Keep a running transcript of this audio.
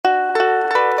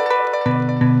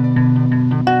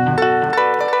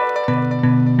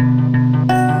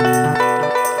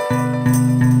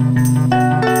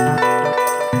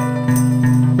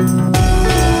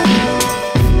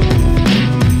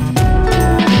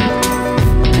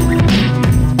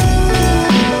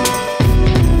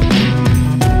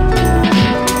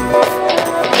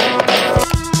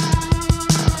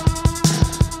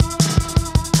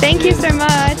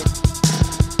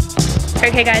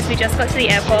Okay guys, we just got to the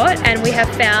airport and we have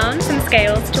found some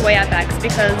scales to weigh our bags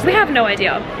because we have no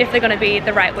idea if they're gonna be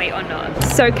the right weight or not.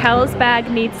 So Cal's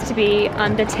bag needs to be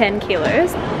under 10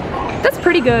 kilos. That's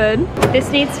pretty good.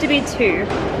 This needs to be 2.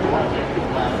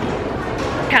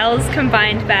 Cal's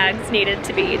combined bags needed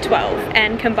to be 12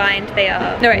 and combined they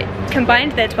are, no wait,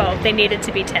 combined they're 12, they needed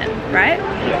to be 10, right?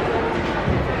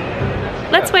 Yeah.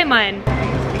 Let's weigh mine.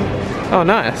 Oh,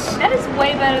 nice. That is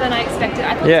way better than I expected.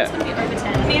 I thought this was gonna be over 10.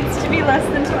 It needs to be less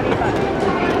than 25.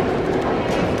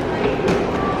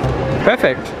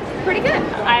 Perfect. Pretty good.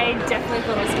 I definitely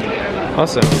thought it was gonna be over.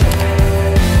 Awesome.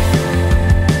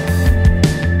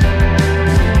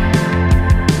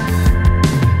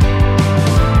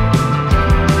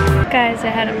 Guys, I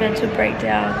had a mental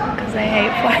breakdown because I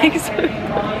hate flying so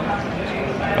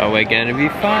much. But we're gonna be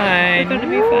fine. We're gonna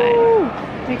be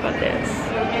fine. We got this.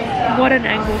 What an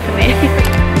angle for me.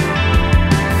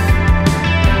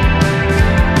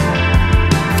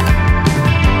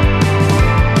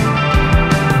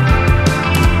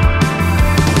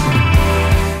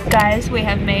 Guys, we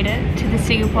have made it to the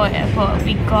Singapore airport.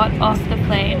 We got off the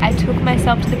plane. I took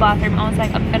myself to the bathroom. I was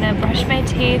like, I'm gonna brush my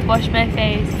teeth, wash my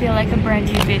face, feel like a brand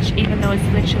new bitch, even though it's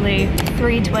literally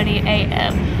 3:20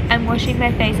 a.m. I'm washing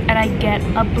my face and I get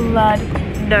a blood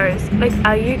nose. Like,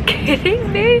 are you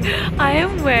kidding me? I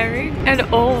am wearing an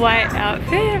all white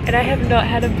outfit and I have not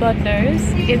had a blood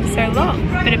nose in so long.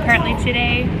 But apparently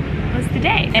today was the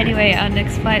day. Anyway, our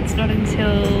next flight's not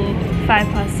until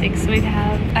 6:05, so we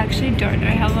have, actually don't know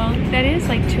how long that is,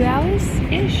 like 2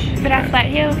 hours-ish. But our flight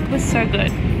here was so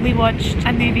good. We watched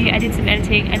a movie, I did some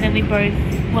editing, and then we both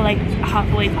were like half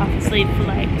awake, half asleep for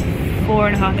like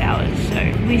 4.5 hours. So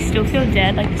we still feel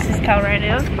dead, like this is Cal right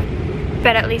now.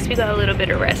 But at least we got a little bit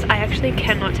of rest. I actually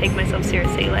cannot take myself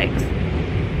seriously, like,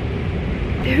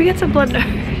 who gets a blood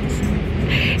nose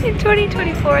in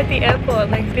 2024 at the airport?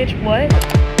 Like, bitch, what?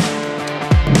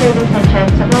 Ladies and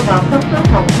gentlemen, welcome to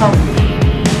Hong Kong.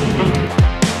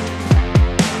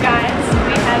 Guys,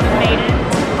 we have made it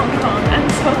to Hong Kong. I'm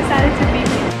so excited to be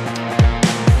here.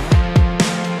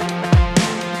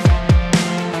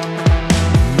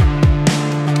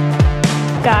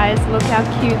 Guys, look how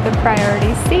cute the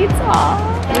priority seats are.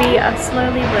 We are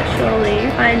slowly but surely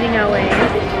finding our way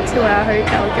to our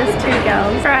hotel. Just 2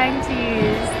 girls trying to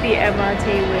use the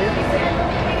MRT with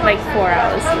like 4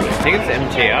 hours sleep. I think it's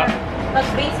MTR.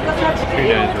 Who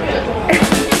knows?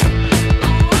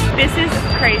 This is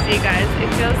crazy, guys.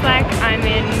 It feels like I'm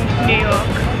in New York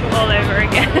all over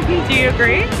again. Do you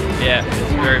agree? Yeah,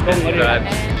 it's very busy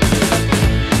vibes.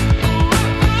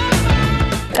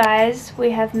 Guys,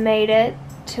 we have made it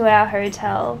to our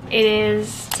hotel. It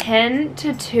is 10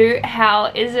 to 2. How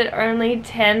is it only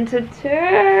 10 to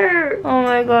 2? Oh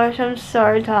my gosh, I'm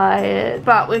so tired.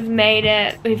 But we've made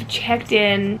it. We've checked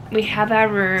in. We have our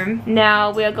room.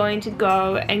 Now we are going to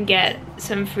go and get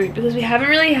some food because we haven't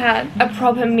really had a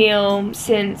proper meal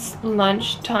since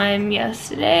lunchtime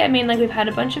yesterday. I mean, like, we've had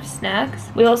a bunch of snacks.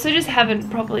 We also just haven't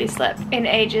properly slept in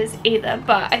ages either.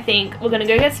 But I think we're gonna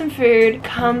go get some food,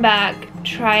 come back,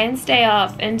 try and stay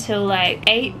up until like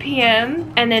 8 p.m.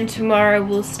 and then tomorrow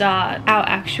we'll start our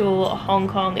actual Hong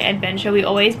Kong adventure. We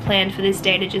always planned for this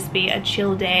day to just be a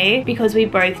chill day because we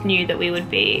both knew that we would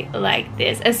be like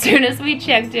this. As soon as we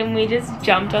checked in, we just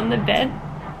jumped on the bed.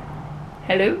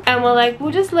 Hello? And we're like,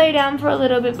 we'll just lay down for a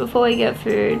little bit before we get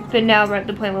food. But now we're at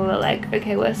the point where we're like,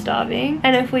 okay, we're starving.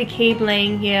 And if we keep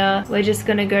laying here, we're just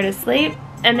gonna go to sleep.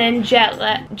 And then jet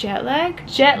lag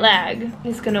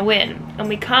is gonna win. And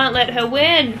we can't let her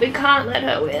win. We can't let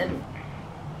her win.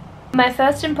 My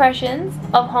first impressions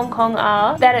of Hong Kong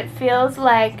are that it feels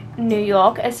like New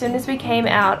York. As soon as we came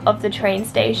out of the train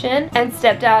station and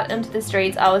stepped out into the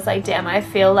streets, I was like, damn, I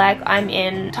feel like I'm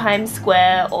in Times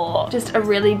Square or just a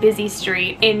really busy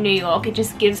street in New York. It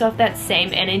just gives off that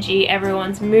same energy.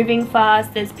 Everyone's moving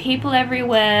fast, there's people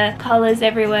everywhere, colors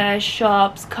everywhere,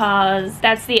 shops, cars.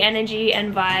 That's the energy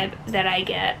and vibe that I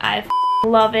get. I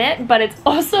love it, but it's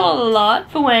also a lot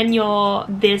for when you're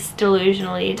this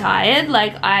delusionally tired.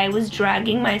 Like, I was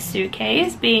dragging my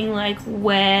suitcase being like,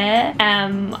 where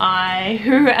am I?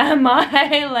 Who am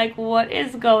I? Like, what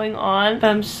is going on?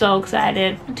 But I'm so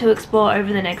excited to explore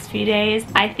over the next few days.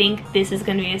 I think this is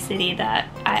going to be a city that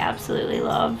I absolutely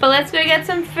love. But let's go get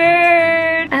some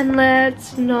food and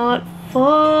let's not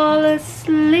fall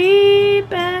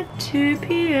asleep at 2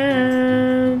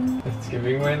 p.m. It's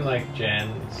giving when like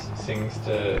Jan sings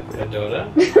to her daughter.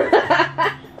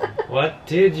 What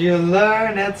did you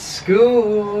learn at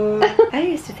school? I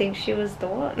used to think she was the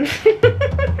one.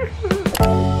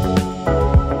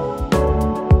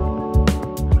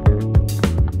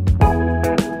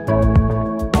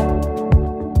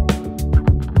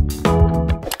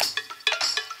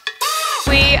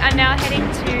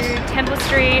 Temple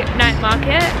Street night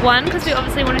market. One, because we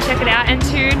obviously want to check it out, and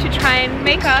two, to try and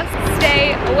make us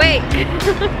stay awake.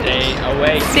 Stay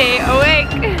awake. Stay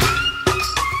awake.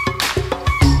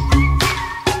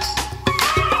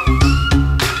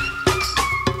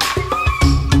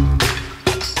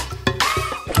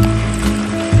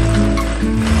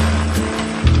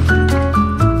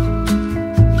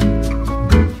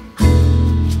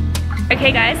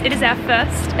 Okay guys, it is our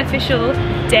first official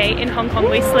day in Hong Kong.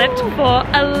 We slept for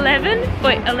 11?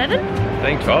 I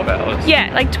think 12 hours.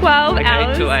 Yeah, like 12 like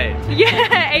hours. 8 to 8.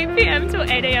 Yeah, 8 p.m. till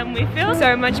 8 a.m. We feel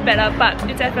so much better, but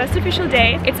it's our first official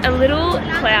day. It's a little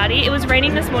cloudy. It was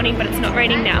raining this morning, but it's not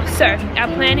raining now. So our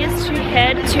plan is to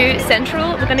head to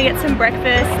Central. We're gonna get some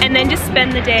breakfast and then just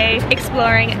spend the day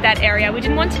exploring that area. We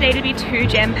didn't want today to be too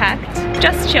jam-packed.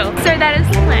 Just chill. So that is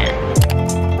the plan.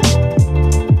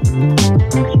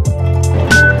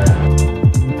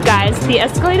 Guys, the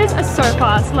escalators are so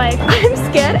fast. Like, I'm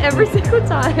scared every single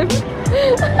time.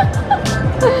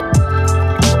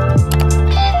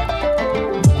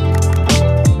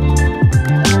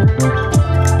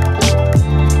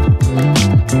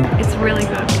 It's really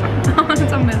good.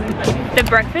 It's amazing. The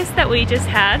breakfast that we just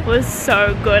had was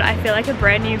so good. I feel like a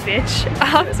brand new bitch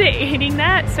after eating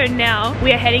that. So now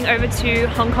we are heading over to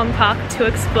Hong Kong Park to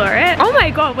explore it. Oh my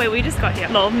god, wait, we just got here.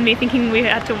 Lol, me thinking we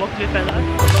had to walk a bit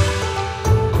further.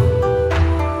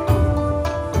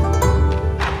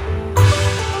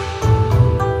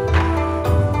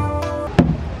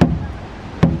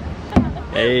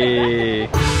 Hey.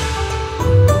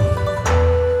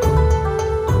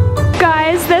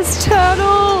 Guys, there's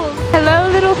turtles. Hello,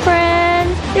 little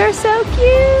friend. You're so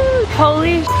cute.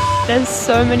 Holy sh**, there's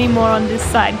so many more on this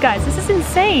side. Guys, this is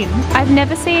insane. I've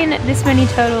never seen this many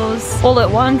turtles all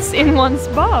at once in one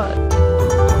spot.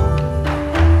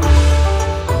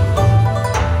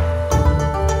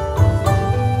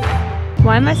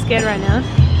 Why am I scared right now?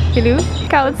 Hello?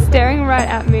 Khaled's staring right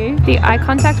at me. The eye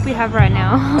contact we have right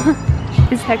now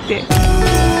is hectic.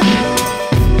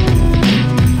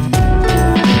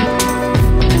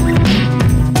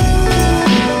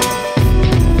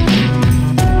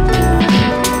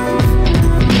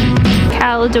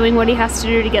 Cal doing what he has to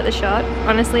do to get the shot.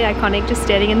 Honestly, iconic, just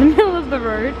standing in the middle of the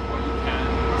road.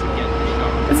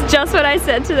 It's just what I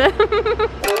said to them.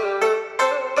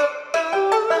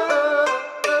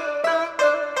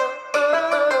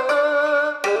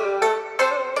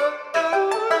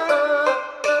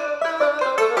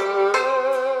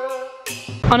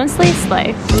 Honestly,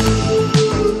 slay.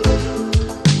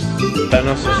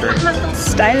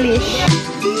 Stylish.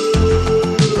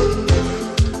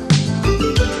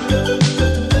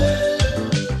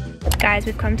 Guys,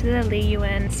 we've come to the Lee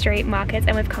Yuen street markets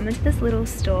and we've come into this little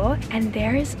store and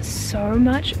there is so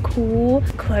much cool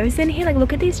clothes in here. Like,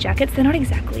 look at these jackets. They're not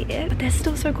exactly it, but they're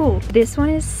still so cool. This one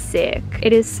is sick.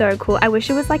 It is so cool. I wish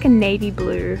it was like a navy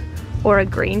blue or a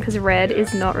green, because red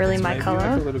is not really my color.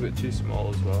 Like a little bit too small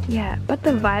as well. Yeah, but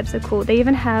the vibes are cool. They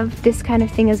even have this kind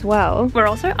of thing as well. We're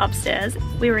also upstairs.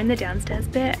 We were in the downstairs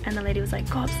bit and the lady was like,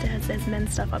 go upstairs, there's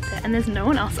men's stuff up there. And there's no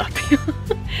one else up here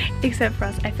except for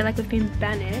us. I feel like we've been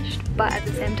banished, but at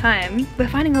the same time, we're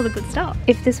finding all the good stuff.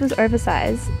 If this was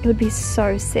oversized, it would be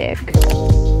so sick.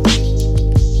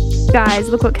 Guys,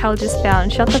 look what Cal just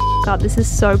found. Shut the f up, this is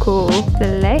so cool.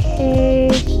 Slay.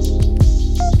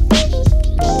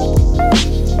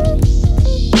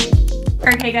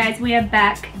 Okay guys, we are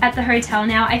back at the hotel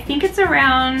now. I think it's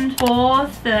around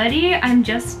 4:30. I'm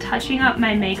just touching up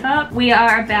my makeup. We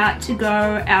are about to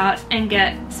go out and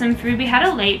get some food. We had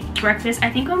a late breakfast. I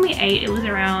think when we ate, it was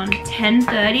around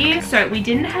 10:30. So we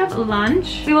didn't have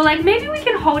lunch. We were like, maybe we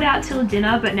can hold out till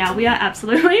dinner, but now we are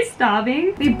absolutely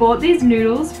starving. We bought these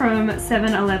noodles from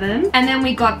 7-Eleven and then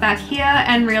we got back here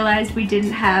and realized we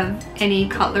didn't have any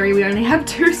cutlery. We only have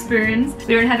 2 spoons.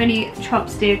 We don't have any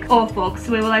chopstick or forks.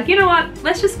 So we were like, you know what?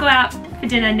 Let's just go out for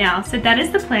dinner now. So that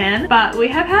is the plan. But we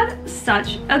have had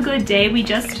such a good day. We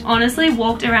just honestly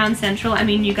walked around Central. I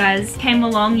mean, you guys came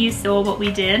along, you saw what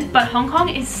we did. But Hong Kong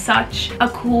is such a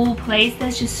cool place.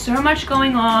 There's just so much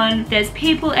going on. There's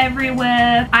people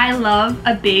everywhere. I love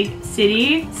a big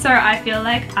city. So I feel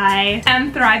like I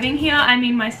am thriving here. I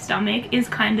mean, my stomach is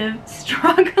kind of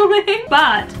struggling,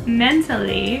 but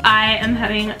mentally I am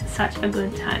having such a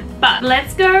good time. But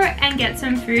let's go and get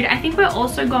some food. I think we're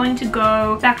also going to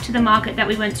go back to the market that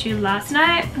we went to last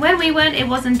night. When we went, it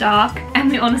wasn't dark and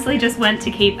we honestly just went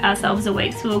to keep ourselves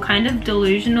awake. So we were kind of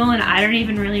delusional and I don't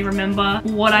even really remember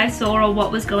what I saw or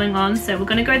what was going on. So we're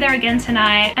gonna go there again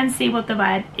tonight and see what the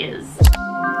vibe is.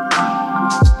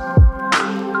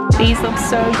 These look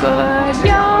so good.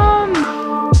 Yum!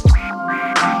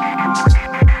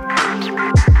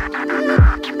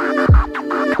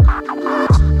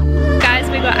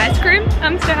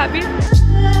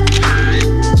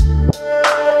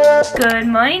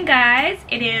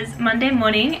 It is Monday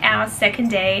morning, our second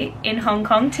day in Hong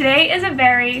Kong. Today is a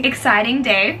very exciting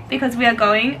day because we are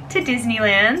going to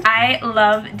Disneyland. I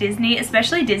love Disney,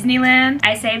 especially Disneyland.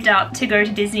 I saved up to go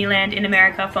to Disneyland in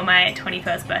America for my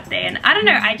 21st birthday, and I don't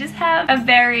know, I just have a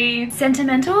very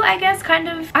sentimental, I guess, kind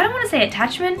of, I don't want to say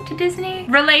attachment to Disney,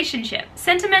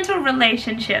 sentimental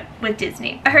relationship with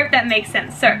Disney. I hope that makes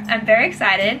sense. So I'm very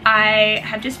excited. I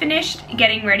have just finished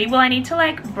getting ready. Well, I need to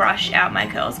like brush out my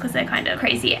curls because they're kind of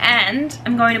crazy, and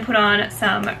I'm going to put on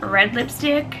some red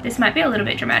lipstick. This might be a little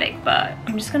bit dramatic, but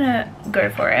I'm just gonna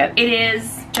go for it. It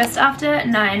is just after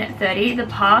 9:30. The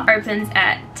park opens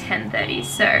at 10:30,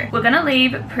 so we're gonna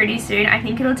leave pretty soon. I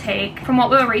think it'll take, from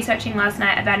what we were researching last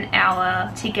night, about an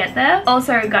hour to get there.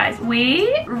 Also guys,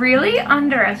 we really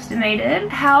underestimated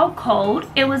how cold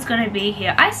it was gonna be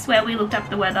here. I swear we looked up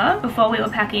the weather before we were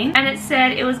packing and it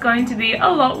said it was going to be a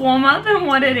lot warmer than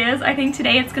what it is. I think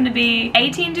today it's gonna be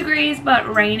 18 degrees but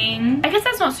raining. I guess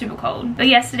that's not super cold, but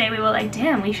yesterday we were like,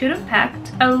 damn, we should have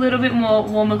packed a little bit more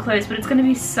warmer clothes, but it's gonna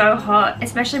be so hot,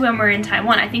 especially when we're in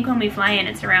Taiwan. I think when we fly in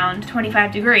it's around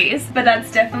 25 degrees, but that's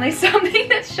definitely something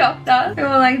that shocked us. We were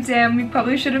like, damn, we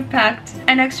probably should have packed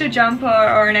an extra jumper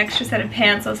or an extra set of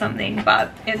pants or something,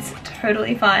 but it's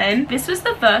totally fine. This was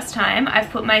the first time I've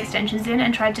put my extensions in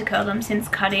and tried to curl them since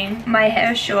cutting my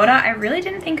hair shorter. I really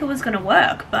didn't think it was gonna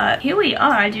work, but here we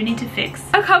are. I do need to fix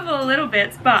a couple of little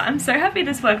bits, but I'm so happy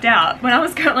this worked out. When I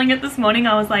was curling it this morning,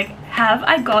 I was like, have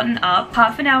I gotten up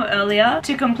half an hour earlier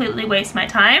to completely waste my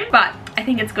time? But I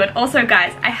think it's good. Also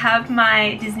guys, I have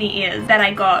my Disney ears that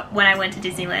I got when I went to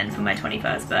Disneyland for my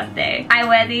 21st birthday. I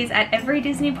wear these at every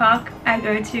Disney park I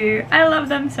go to. I love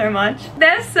them so much.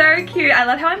 They're so cute. I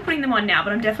love how I'm putting them on now,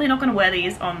 but I'm definitely not going to wear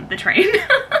these on the train.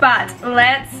 But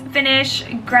let's finish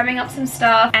grabbing up some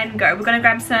stuff and go. We're going to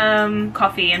grab some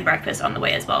coffee and breakfast on the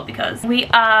way as well because we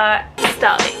are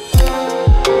starving.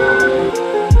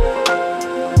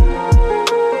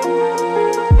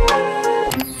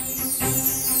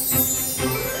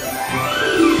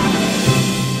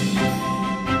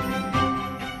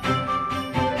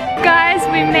 Guys,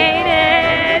 we made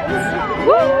it! Woo,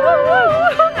 woo, woo.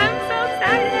 I'm so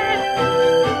excited!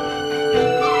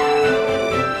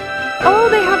 Oh,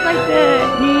 they have like the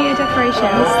New Year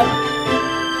decorations.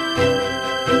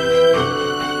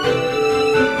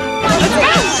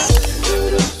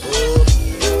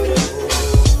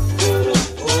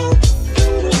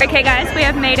 Okay guys, we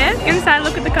have made it. Inside,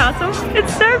 look at the castle.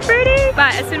 It's so pretty.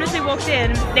 But as soon as we walked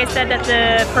in, they said that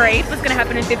the parade was gonna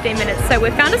happen in 15 minutes. So we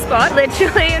found a spot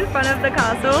literally in front of the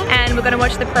castle and we're gonna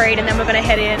watch the parade and then we're gonna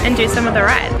head in and do some of the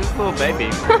rides. This little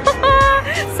baby.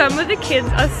 Some of the kids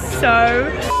are so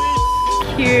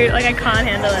cute. Like I can't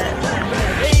handle it.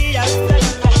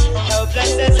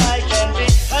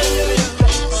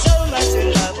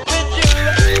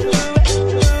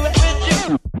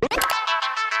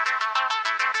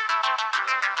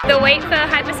 The wait for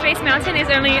Hyperspace Mountain is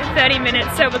only 30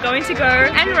 minutes, so we're going to go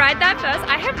and ride that first.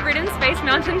 I have ridden Space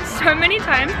Mountain so many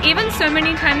times, even so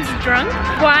many times drunk.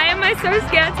 Why am I so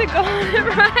scared to go on it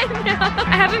right now?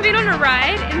 I haven't been on a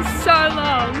ride in so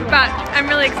long, but I'm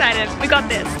really excited. We got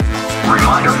this.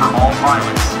 Reminder for all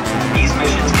pilots, these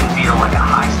missions can feel like a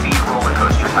high-speed roller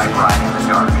coaster type ride in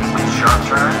the dark, with sharp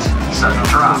turns, sudden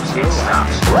drops, and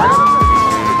stops.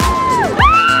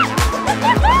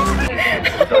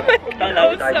 Oh my god, that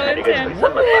was so intense.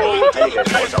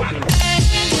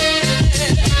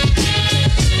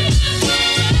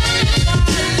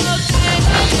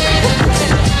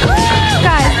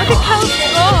 Guys, look at Cal's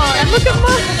floor and look at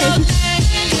mine.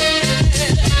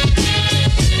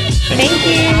 Thank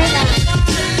you.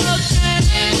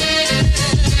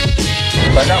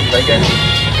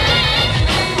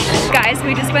 Guys,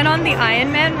 we just went on the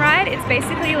Iron Man ride. It's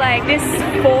basically like this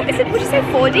would you say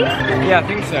 4D? Yeah, I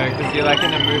think so, because you're like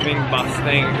in a moving bus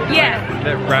thing. Yeah.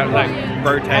 Like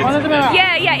rotates.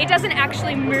 Yeah, it doesn't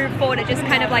actually move forward, it just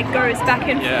kind of like goes back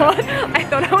and forth. I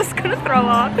thought I was gonna throw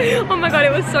up. Oh my god,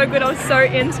 it was so good. I was so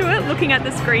into it, looking at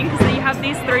the screen, because you have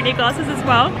these 3D glasses as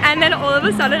well. And then all of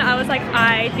a sudden I was like,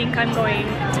 I think I'm going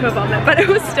to vomit, but it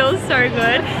was still so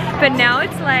good. But now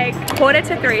it's like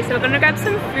 2:45, so we're gonna grab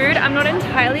some food. I'm not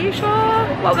entirely sure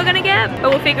what we're gonna get,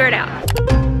 but we'll figure it out.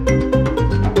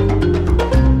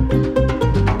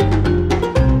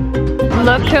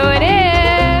 Look who it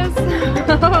is!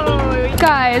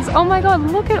 Guys, oh my god,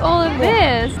 look at all of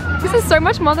this! This is so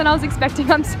much more than I was expecting.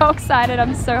 I'm so excited,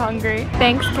 I'm so hungry.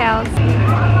 Thanks, Cal.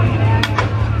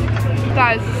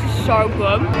 Guys, this is so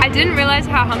good. I didn't realize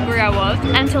how hungry I was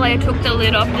until I took the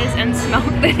lid off this and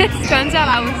smelled this. Turns out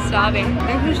I was starving.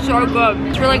 This is so good.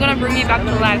 It's really gonna bring me back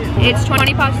to life. It's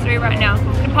 3:20 right now.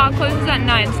 The park closes at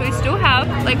 9, so we still have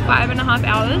like 5.5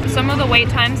 hours. Some of the wait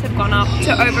times have gone up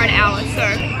to over an hour,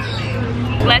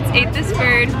 so let's eat this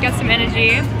food, get some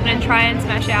energy, and then try and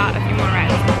smash out a few more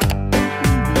rides.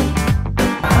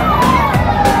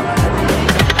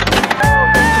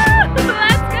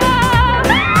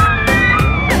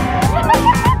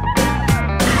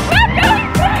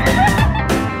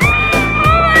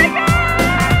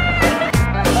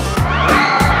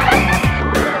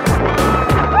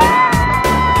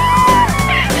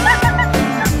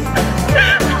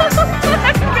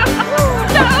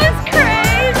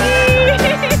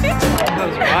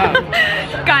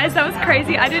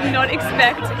 Crazy. I did not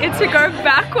expect it to go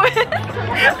backwards.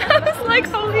 I was like,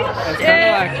 holy shit.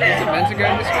 It's meant to go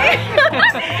this way.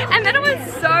 And then it was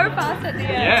so fast at the end.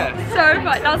 Yeah. So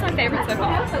fast. That was my favorite so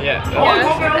far. Yeah.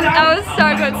 That was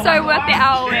so good. So worth the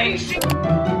hour wait.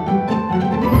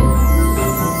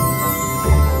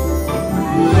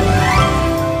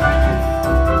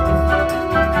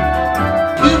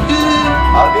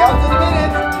 I'll be out in a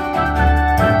minute.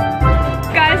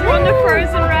 Guys, we're on the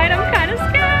Frozen ride. I'm kind of scared.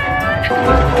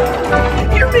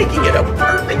 You're making it a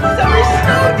perfect summer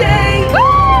snow day! Woo!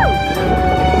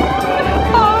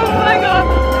 Oh my god!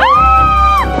 Ah!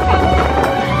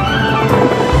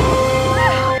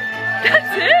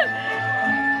 That's it!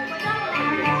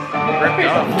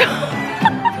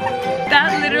 That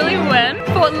literally went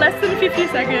for less than 50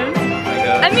 seconds.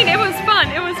 I mean, it was fun,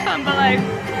 but like...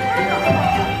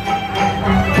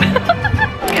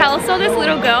 Cal saw this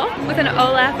little girl with an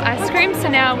Olaf ice cream, so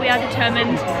now we are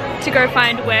determined to go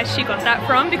find where she got that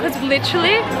from, because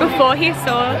literally before he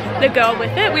saw the girl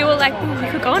with it, we were like, ooh, we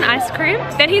could go on ice cream.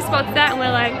 Then he spots that and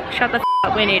we're like, shut the f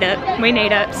up, we need it. We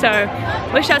need it. So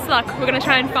wish us luck. We're gonna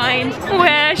try and find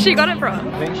where she got it from.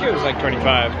 I think she was like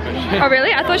 25. Oh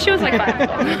really? I thought she was like 5.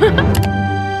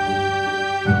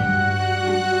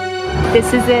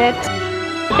 This is it.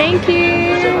 Thank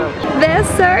you. They're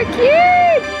so cute.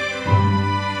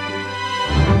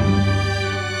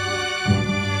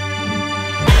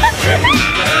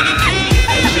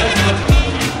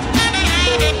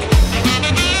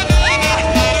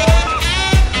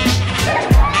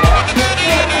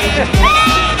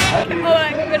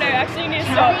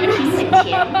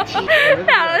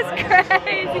 That was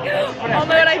crazy. Oh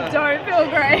my god, I don't feel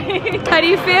great. How do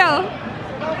you feel?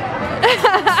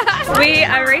 We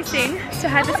are racing to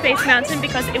Hyperspace Mountain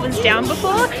because it was down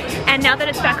before, and now that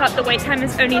it's back up, the wait time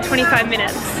is only 25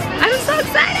 minutes. I'm so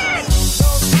excited!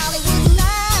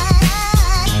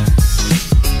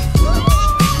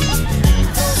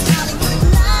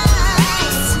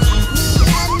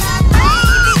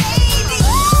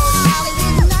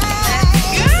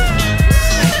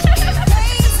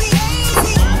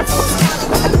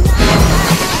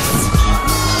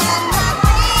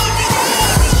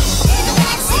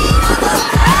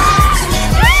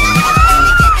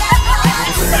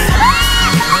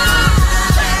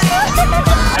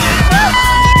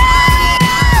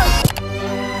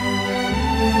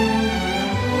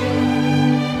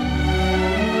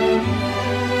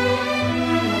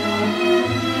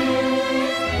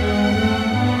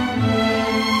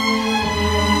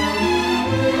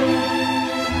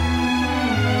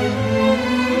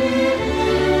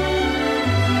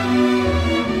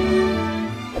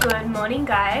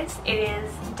 Guys, it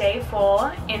is day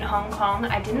 4 in Hong Kong.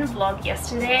 I didn't vlog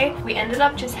yesterday. We ended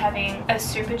up just having a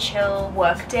super chill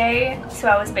work day, so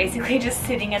I was basically just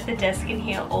sitting at the desk in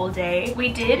here all day.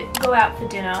 We did go out for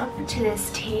dinner to this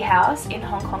tea house in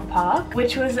Hong Kong Park,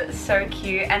 which was so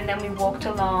cute, and then we walked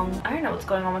along, I don't know what's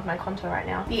going on with my contour right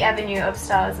now, the Avenue of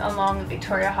Stars along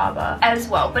Victoria Harbour as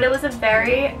well. But it was a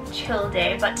very chill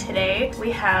day. But today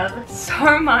we have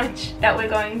so much that we're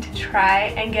going to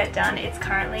try and get done. It's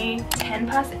currently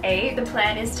 8:10. The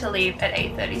plan is to leave at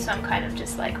 8:30, so I'm kind of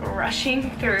just like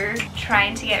rushing through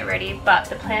trying to get ready. But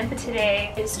the plan for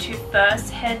today is to first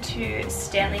head to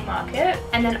Stanley Market,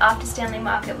 and then after Stanley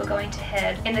Market we're going to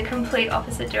head in the complete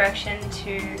opposite direction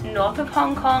to north of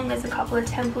Hong Kong. There's a couple of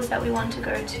temples that we want to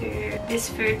go to, this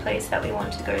food place that we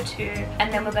want to go to,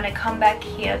 and then we're going to come back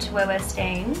here to where we're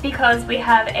staying because we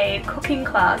have a cooking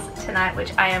class tonight,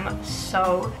 which I am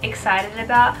so excited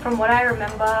about. From what I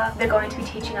remember, they're going to be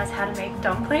teaching us how to make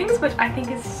dumplings, which I think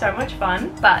is so much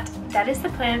fun. But that is the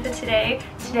plan for today.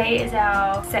 Today is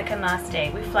our second last day.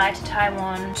 We fly to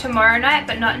Taiwan tomorrow night,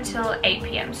 but not until 8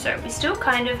 p.m. So we still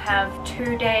kind of have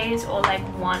 2 days or like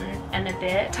 1 and a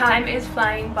bit. Time is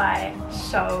flying by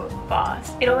so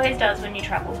fast. It always does when you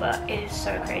travel, but it is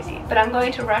so crazy. But I'm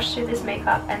going to rush through this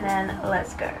makeup and then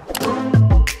let's go.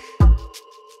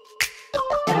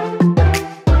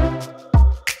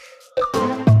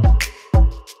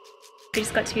 We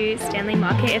just got to Stanley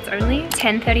Market. It's only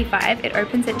 10:35. It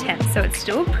opens at 10, so it's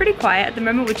still pretty quiet at the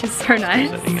moment, which is so nice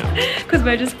because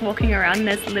we're just walking around and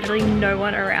there's literally no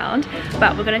one around.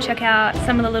 But we're gonna check out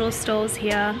some of the little stalls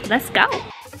here. Let's go.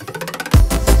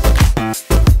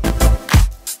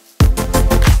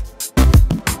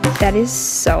 That is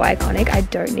so iconic. I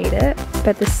don't need it, but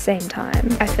at the same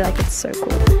time, I feel like it's so cool.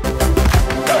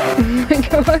 Oh my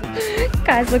god.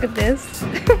 Guys, look at this.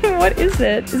 What is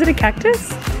it? Is it a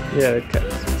cactus? Yeah,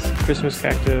 Christmas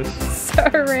cactus. So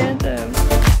random.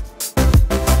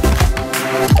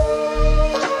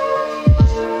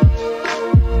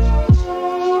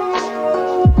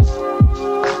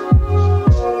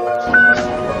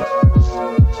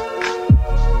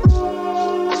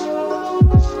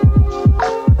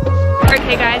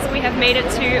 Okay guys, we have made it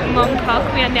to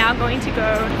Mongkok. We are now going to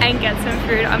go and get some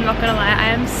food. I'm not gonna lie,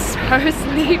 I am so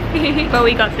sleepy. But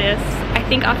we got this. I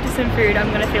think after some food, I'm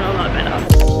gonna feel a lot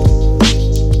better.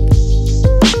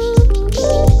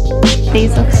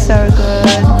 These look so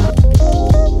good.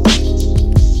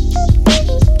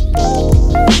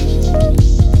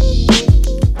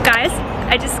 Guys,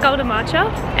 I just sculled a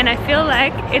matcha and I feel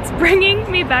like it's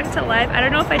bringing me back to life. I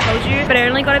don't know if I told you, but I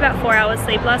only got about 4 hours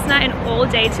sleep last night and all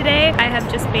day today I have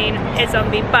just been a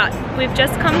zombie. But we've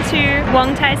just come to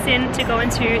Wong Tai Sin to go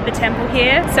into the temple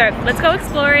here. So let's go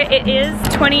explore it. It is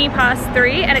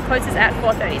 3:20 and it closes at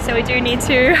 4:30. So we do need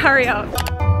to hurry up.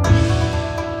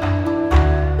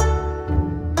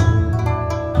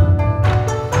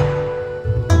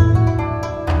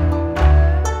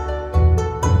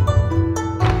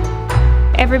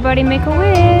 Everybody make a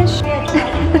wish.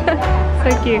 So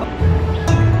cute.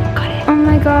 Got it. Oh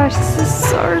my gosh, this is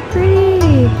so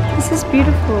pretty. This is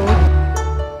beautiful.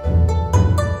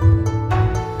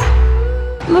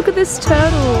 Look at this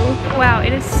turtle. Wow,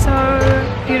 it is so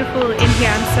beautiful in here.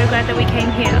 I'm so glad that we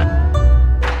came here.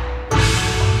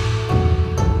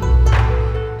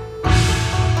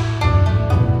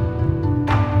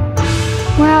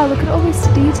 Wow, look at all this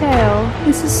detail.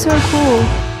 This is so cool.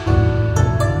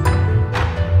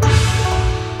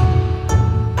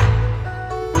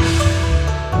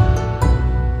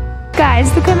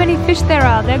 Guys, look how many fish there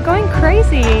are. They're going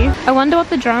crazy. I wonder what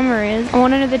the drama is. I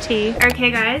want to know the tea. Okay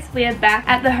guys, we are back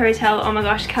at the hotel. Oh my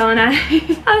gosh, Cal and I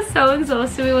are so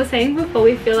exhausted. We were saying before,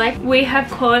 we feel like we have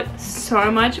caught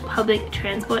so much public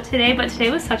transport today, but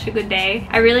today was such a good day.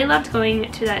 I really loved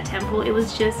going to that temple. It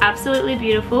was just absolutely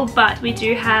beautiful, but we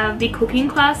do have the cooking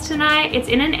class tonight. It's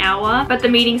in an hour, but the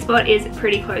meeting spot is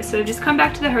pretty close. So we've just come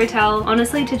back to the hotel,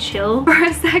 honestly, to chill for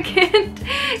a second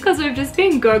because we've just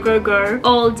been go, go, go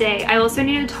all day. I also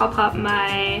need to top up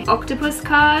my octopus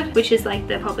card, which is like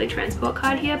the public transport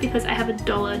card here, because I have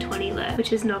 $1.20 left,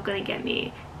 which is not going to get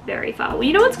me very far. Well,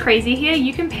 you know what's crazy here?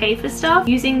 You can pay for stuff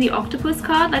using the octopus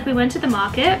card. Like we went to the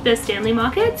market, the Stanley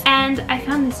markets, and I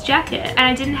found this jacket and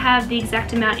I didn't have the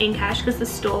exact amount in cash because the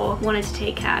store wanted to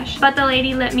take cash, but the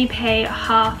lady let me pay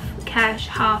half cash,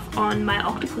 half on my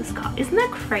octopus card. Isn't that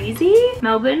crazy?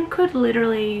 Melbourne could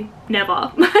literally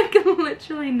never, like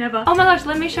literally never. Oh my gosh,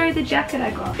 let me show you the jacket I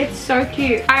got. It's so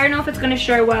cute. I don't know if it's going to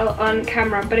show well on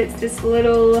camera, but it's this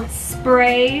little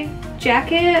spray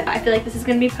jacket. I feel like this is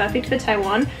going to be perfect for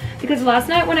Taiwan because last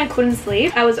night when I couldn't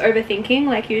sleep, I was overthinking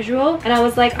like usual, and I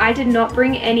was like, I did not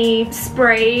bring any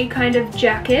spray kind of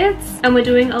jackets, and we're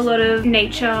doing a lot of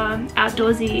nature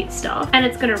outdoorsy stuff and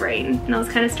it's gonna rain, and I was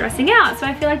kind of stressing out. So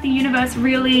I feel like the universe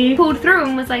really pulled through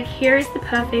and was like, here is the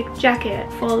perfect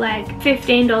jacket for like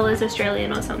 $15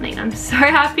 Australian or something. I'm so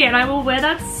happy, and I will wear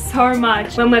that so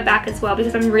much when we're back as well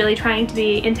because I'm really trying to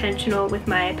be intentional with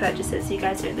my purchases. You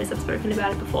guys know this, I've spoken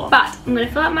about it before. But I'm gonna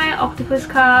fill out my octopus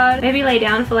card, maybe lay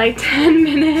down for like 10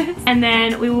 minutes, and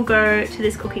then we will go to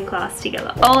this cooking class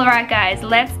together. Alright guys,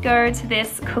 let's go to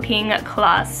this cooking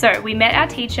class. So we met our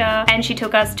teacher and she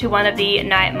took us to one of the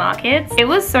night markets. It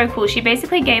was so cool. She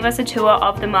basically gave us a tour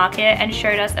of the market and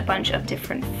showed us a bunch of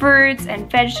different fruits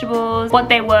and vegetables, what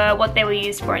they were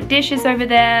used for in dishes over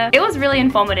there. It was really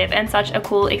informative and such a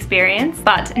cool experience.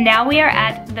 But now we are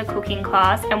at the cooking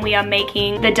class and we are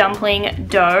making the dumpling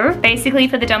dough. Basically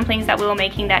for the dumplings dumplings that we were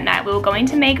making that night. We were going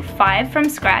to make 5 from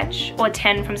scratch, or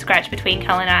 10 from scratch between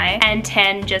Kel and I, and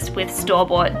 10 just with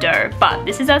store-bought dough. But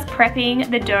this is us prepping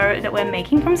the dough that we're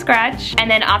making from scratch. And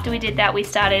then after we did that, we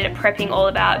started prepping all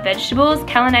of our vegetables.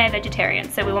 Kel and I are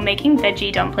vegetarians, so we were making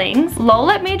veggie dumplings.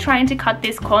 Lol at me trying to cut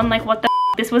this corn, like what the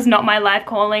f, this was not my life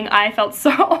calling. I felt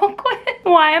so awkward.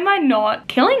 Why am I not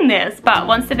killing this? But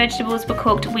once the vegetables were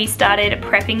cooked, we started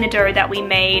prepping the dough that we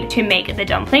made to make the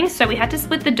dumplings. So we had to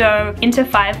split the dough into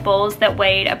 5 balls that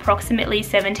weighed approximately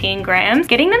 17 grams.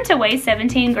 Getting them to weigh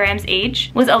 17 grams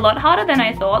each was a lot harder than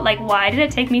I thought. Like, why did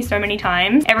it take me so many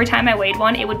times? Every time I weighed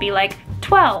one, it would be like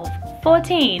 12,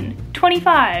 14,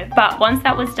 25. But once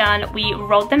that was done, we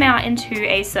rolled them out into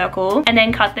a circle and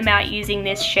then cut them out using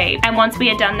this shape. And once we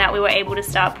had done that, we were able to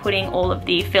start putting all of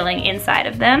the filling inside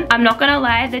of them. I'm not gonna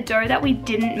lie, the dough that we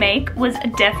didn't make was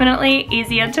definitely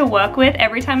easier to work with.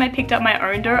 Every time I picked up my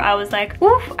own dough, I was like,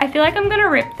 oof, I feel like I'm gonna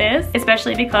rip this,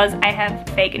 especially because I have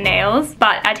fake nails.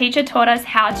 But our teacher taught us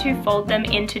how to fold them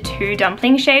into 2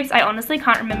 dumpling shapes. I honestly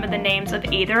can't remember the names of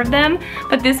either of them,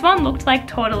 but this one looked like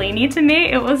tortellini to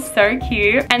me. It was so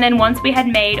cute. And then once we had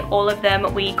made all of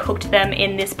them, we cooked them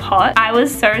in this pot. I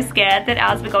was so scared that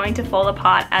ours were going to fall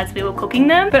apart as we were cooking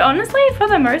them, but honestly, for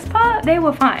the most part, they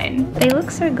were fine. They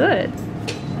look so good.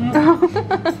 Oh,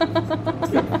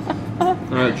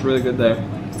 it's really good though.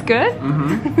 It's good?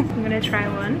 Mm-hmm. I'm gonna try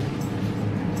one.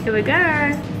 Here we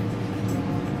go.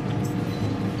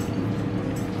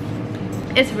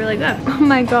 It's really good. Oh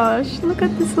my gosh, look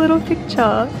at this little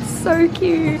picture. So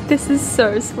cute. This is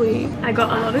so sweet. I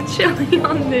got a lot of chili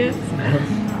on this.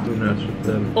 With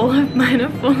them. All of mine are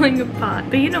falling apart.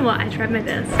 But you know what? I tried my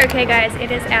best. Okay guys, it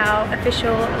is our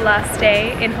official last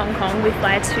day in Hong Kong. We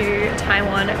fly to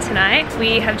Taiwan tonight.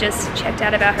 We have just checked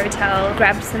out of our hotel,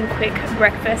 grabbed some quick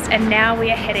breakfast, and now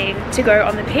we are heading to go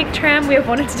on the Peak Tram. We have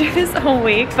wanted to do this all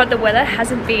week, but the weather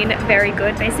hasn't been very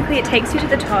good. Basically, it takes you to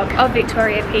the top of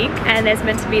Victoria Peak, and there's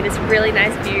meant to be this really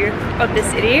nice view of the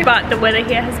city, but the weather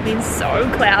here has been so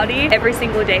cloudy every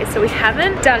single day, so we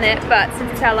haven't done it. But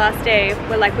since it's our last day,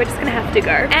 we're like, we're just gonna have to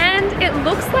go. And it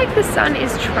looks like the sun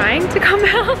is trying to come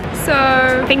out,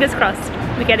 so fingers crossed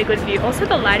we get a good view. Also,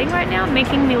 the lighting right now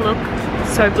making me look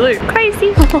so blue.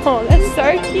 Crazy. Oh, that's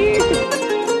so cute.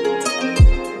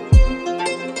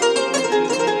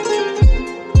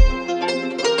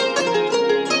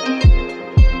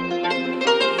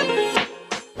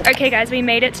 Okay guys, we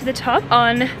made it to the top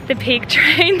on the Peak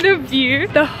train. The view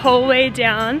the whole way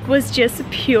down was just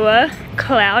pure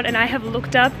cloud, and I have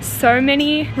looked up so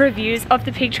many reviews of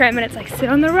the Peak tram and it's like, sit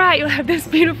on the right, you'll have this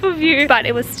beautiful view, but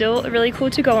it was still really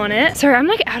cool to go on it. So I'm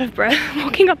like out of breath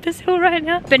walking up this hill right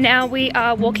now. But now we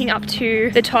are walking up to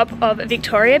the top of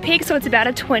Victoria Peak, so it's about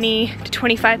a 20 to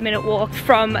 25 minute walk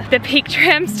from the Peak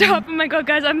tram stop. Oh my god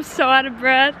guys, I'm so out of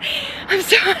breath. I'm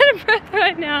so out of breath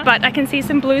right now. But I can see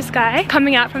some blue sky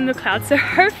coming out from the clouds, so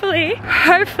hopefully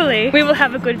we will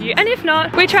have a good view. And if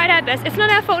not, we tried our best. It's not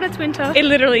our fault it's winter. It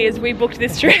literally is. We booked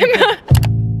this trip.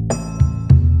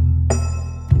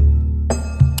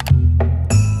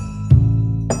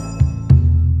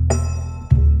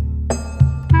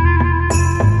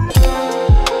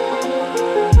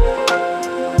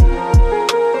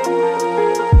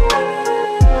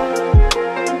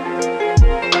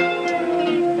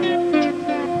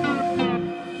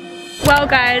 Well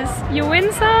guys, you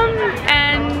win some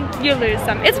and you lose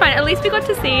some. It's fine, at least we got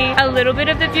to see a little bit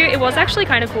of the view. It was actually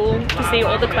kind of cool to see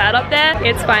all the cloud up there.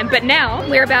 It's fine, but now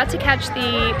we're about to catch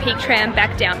the Peak tram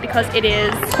back down because it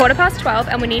is 12:15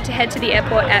 and we need to head to the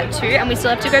airport at 2, and we still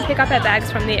have to go pick up our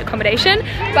bags from the accommodation.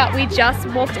 But we just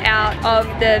walked out of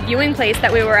the viewing place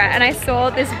that we were at and I saw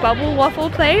this bubble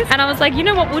waffle place and I was like, you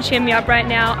know what will cheer me up right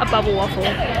now? A bubble waffle.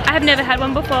 I have never had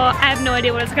one before. I have no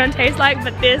idea what it's gonna taste like,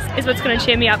 but this is what's gonna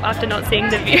cheer me up after not seeing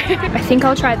the view. I think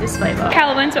I'll try this flavor.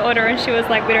 Cal went to order and she was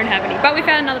like, we don't have any, but we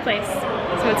found another place,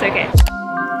 so it's okay.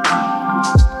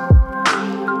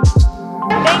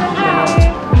 Thank you.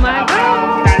 Oh my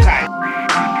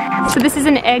god. So this is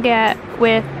an eggette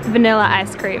with vanilla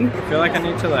ice cream. I feel like I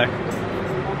need to like...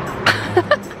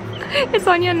 It's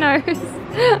on your nose.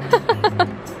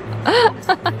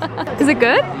 Is it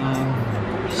good?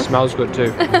 Smells good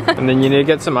too. And then you need to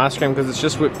get some ice cream because it's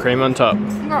just whipped cream on top.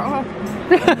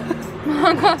 Oh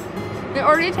my god, it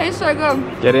already tastes so good.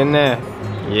 Get in there.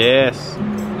 Yes.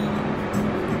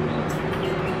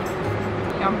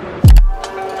 Yum.